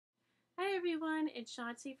everyone, it's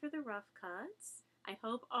Shotzi for the Rough Cuts. I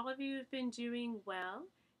hope all of you have been doing well.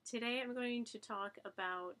 Today I'm going to talk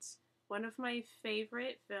about one of my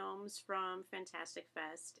favorite films from Fantastic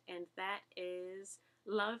Fest, and that is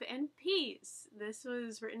Love and Peace. This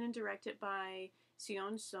was written and directed by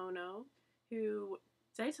Sion Sono, who,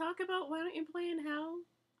 did I talk about Why Don't You Play in Hell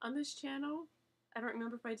on this channel? I don't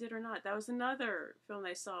remember if I did or not. That was another film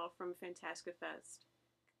I saw from Fantastic Fest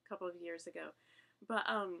a couple of years ago. But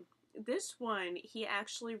this one he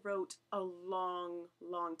actually wrote a long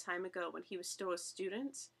time ago when he was still a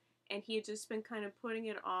student, and he had just been kind of putting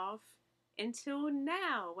it off until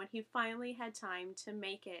now when he finally had time to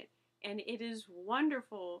make it. And it is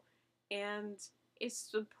wonderful, and it's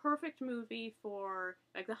the perfect movie for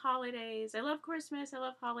like the holidays. I love Christmas, I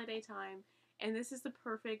love holiday time, and this is the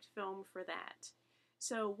perfect film for that.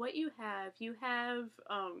 So what you have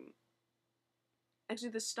actually,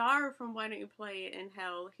 the star from Why Don't You Play in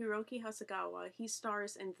Hell, Hiroki Hasegawa, he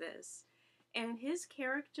stars in this. And his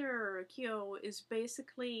character, Kyo, is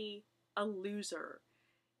basically a loser.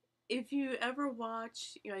 If you ever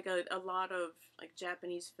watch, like a lot of like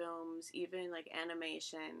Japanese films, even like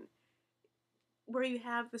animation, where you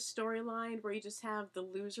have the storyline where you just have the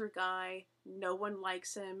loser guy, no one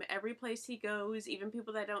likes him, every place he goes, even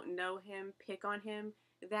people that don't know him pick on him,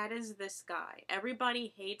 that is this guy.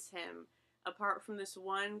 Everybody hates him, apart from this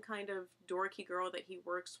one kind of dorky girl that he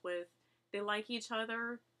works with. They like each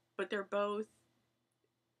other, but they're both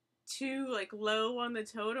too like low on the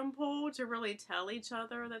totem pole to really tell each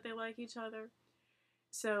other that they like each other.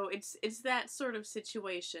 So it's that sort of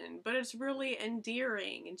situation, but it's really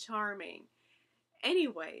endearing and charming.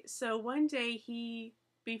 Anyway, so one day he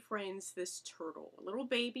befriends this turtle, a little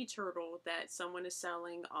baby turtle that someone is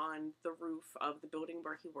selling on the roof of the building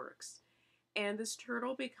where he works. And this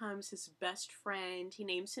turtle becomes his best friend. He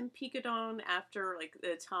names him Picadon after like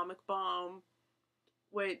the atomic bomb,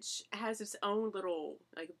 which has its own little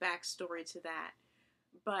like backstory to that.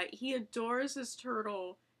 But he adores this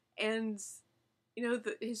turtle, and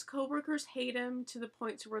his coworkers hate him to the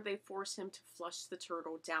point to where they force him to flush the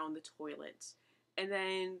turtle down the toilet. And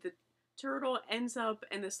then the turtle ends up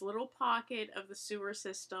in this little pocket of the sewer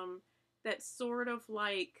system that's sort of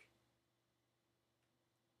like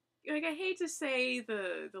I hate to say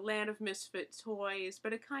the land of misfit toys,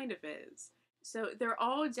 but it kind of is. So they're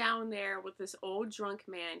all down there with this old drunk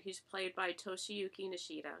man who's played by Toshiyuki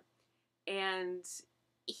Nishida, and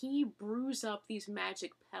he brews up these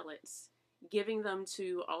magic pellets, giving them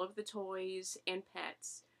to all of the toys and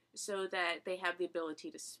pets so that they have the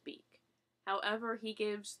ability to speak. However, he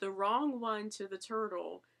gives the wrong one to the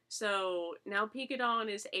turtle, so now Picadon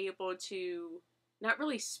is able to not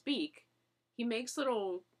really speak. He makes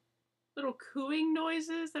little cooing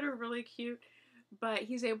noises that are really cute, but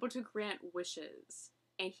he's able to grant wishes.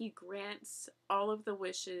 And he grants all of the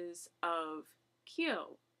wishes of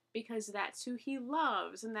Kyo, because that's who he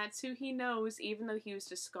loves, and that's who he knows, even though he was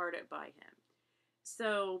discarded by him.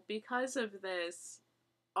 So, because of this,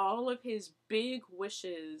 all of his big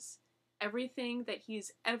wishes, everything that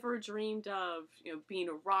he's ever dreamed of, being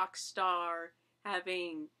a rock star,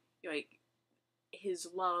 having, like, his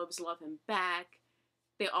loves love him back,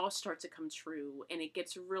 they all start to come true, and it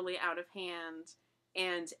gets really out of hand,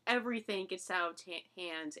 and everything gets out of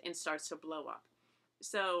hand and starts to blow up.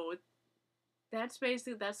 So that's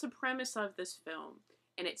the premise of this film,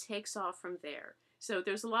 and it takes off from there. So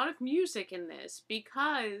there's a lot of music in this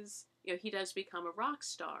because he does become a rock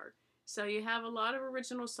star. So you have a lot of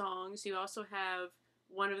original songs. You also have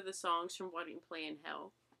one of the songs from Why Don't You Play in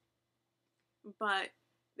Hell. But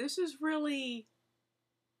this is really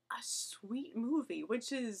a sweet movie,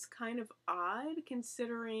 which is kind of odd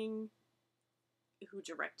considering who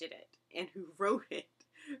directed it and who wrote it,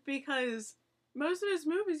 because most of his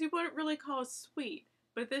movies you wouldn't really call sweet,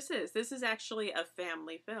 but this is actually a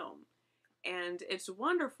family film, and it's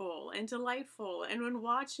wonderful and delightful. And when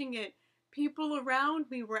watching it, people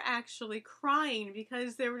around me were actually crying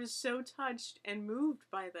because they were just so touched and moved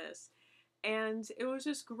by this. And it was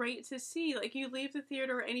just great to see. Like, you leave the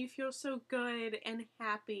theater and you feel so good and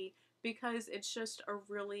happy because it's just a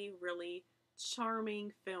really, really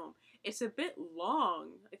charming film. It's a bit long.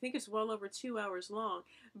 I think it's well over 2 hours long,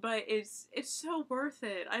 but it's so worth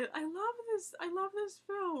it. I love this. I love this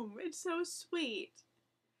film. It's so sweet.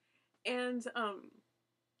 And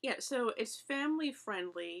yeah, so it's family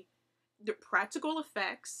friendly. The practical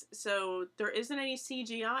effects, so there isn't any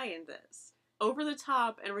CGI in this. Over the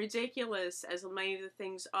top and ridiculous as many of the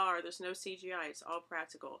things are, there's no CGI, it's all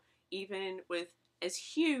practical. Even with as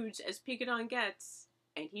huge as Picadon gets,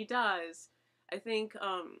 and he does, I think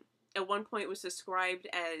at one point it was described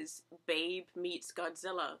as Babe meets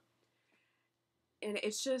Godzilla. and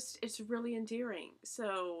it's really endearing.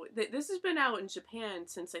 So this has been out in Japan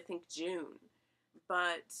since I think June,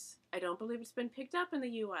 but I don't believe it's been picked up in the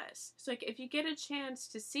US. So like if you get a chance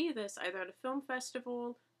to see this either at a film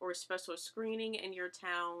festival or a special screening in your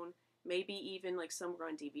town, maybe even like somewhere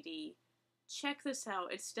on DVD, check this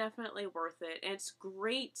out. It's definitely worth it. And it's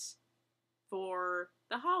great for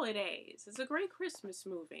the holidays. It's a great Christmas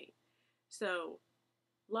movie. So,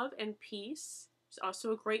 Love and Peace. It's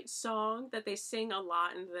also a great song that they sing a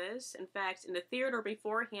lot in this. In fact, in the theater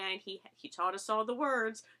beforehand, he taught us all the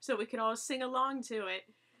words so we could all sing along to it.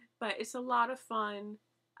 But it's a lot of fun.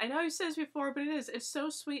 I know I've said this before, but it is. It's so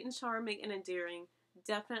sweet and charming and endearing.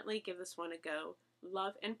 Definitely give this one a go.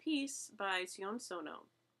 Love and Peace by Sion Sono.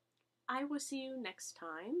 I will see you next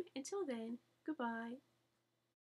time. Until then, goodbye.